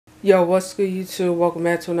Yo, what's good YouTube? Welcome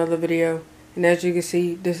back to another video. And as you can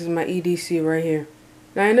see, this is my EDC right here.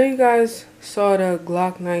 Now I know you guys saw the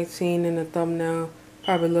Glock 19 in the thumbnail,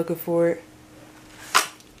 probably looking for it.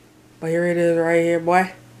 But here it is right here,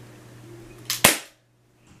 boy.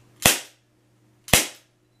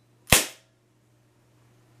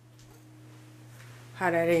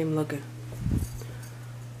 How that aim looking?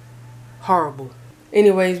 Horrible.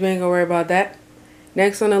 Anyways, we ain't gonna worry about that.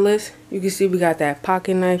 Next on the list, you can see we got that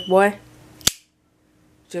pocket knife, boy.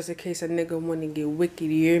 Just in case a nigga wanna get wicked,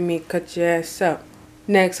 you hear me? Cut your ass up.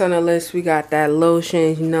 Next on the list, we got that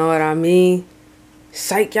lotion, you know what I mean?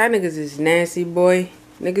 Psych, y'all niggas is nasty, boy.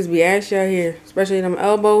 Niggas be ashy out here, especially them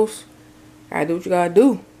elbows. Gotta do what you gotta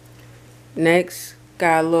do. Next,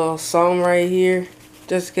 got a little song right here.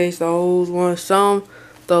 Just in case the hoes want some,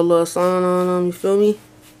 throw a little song on them, you feel me?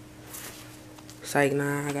 Psych,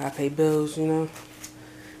 nah, I gotta pay bills, you know?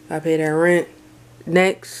 Gotta pay that rent.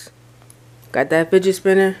 Next, got that fidget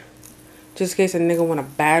spinner. Just in case a nigga wanna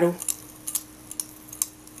battle.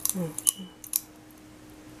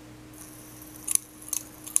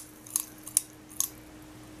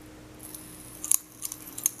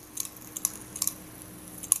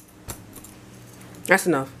 That's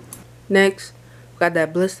enough. Next, got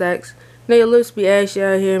that Bliss X. Now your lips be ashy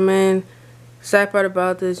out here, man. Sad part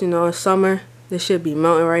about this, you know, it's summer. This shit be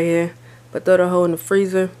melting right here. But throw the hole in the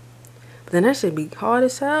freezer. But then that shit be hard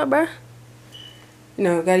as hell, bruh. You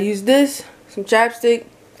know, gotta use this, some chapstick,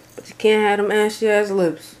 but you can't have them ashy ass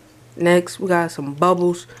lips. Next, we got some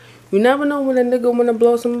bubbles. You never know when a nigga wanna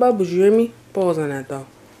blow some bubbles, you hear me? Pause on that though.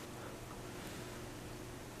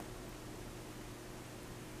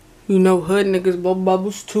 You know hood niggas blow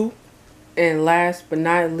bubbles too. And last but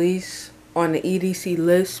not least, on the EDC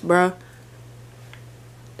list, bruh,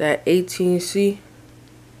 that 18C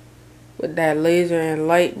with that laser and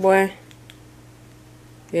light, boy.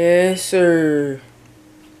 Yes, sir.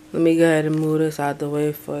 Let me go ahead and move this out the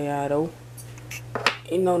way for y'all, though.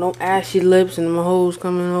 You know, no ashy lips and them hoes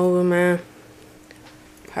coming over, man.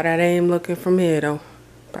 How that aim looking from here, though?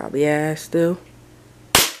 Probably ass still.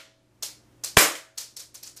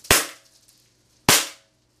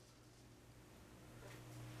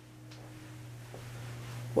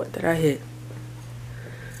 What did I hit?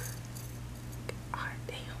 God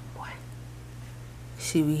damn, boy.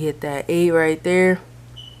 See, we hit that 8 right there.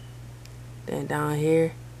 Then down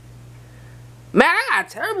here. Man, I got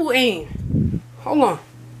terrible aim. Hold on.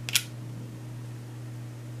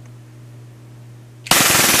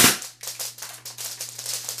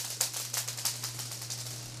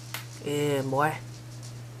 Yeah, boy.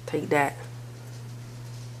 Take that.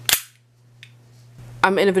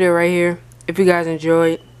 I'm in the video right here. If you guys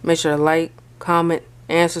enjoyed, make sure to like, comment,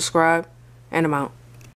 and subscribe. And I'm out.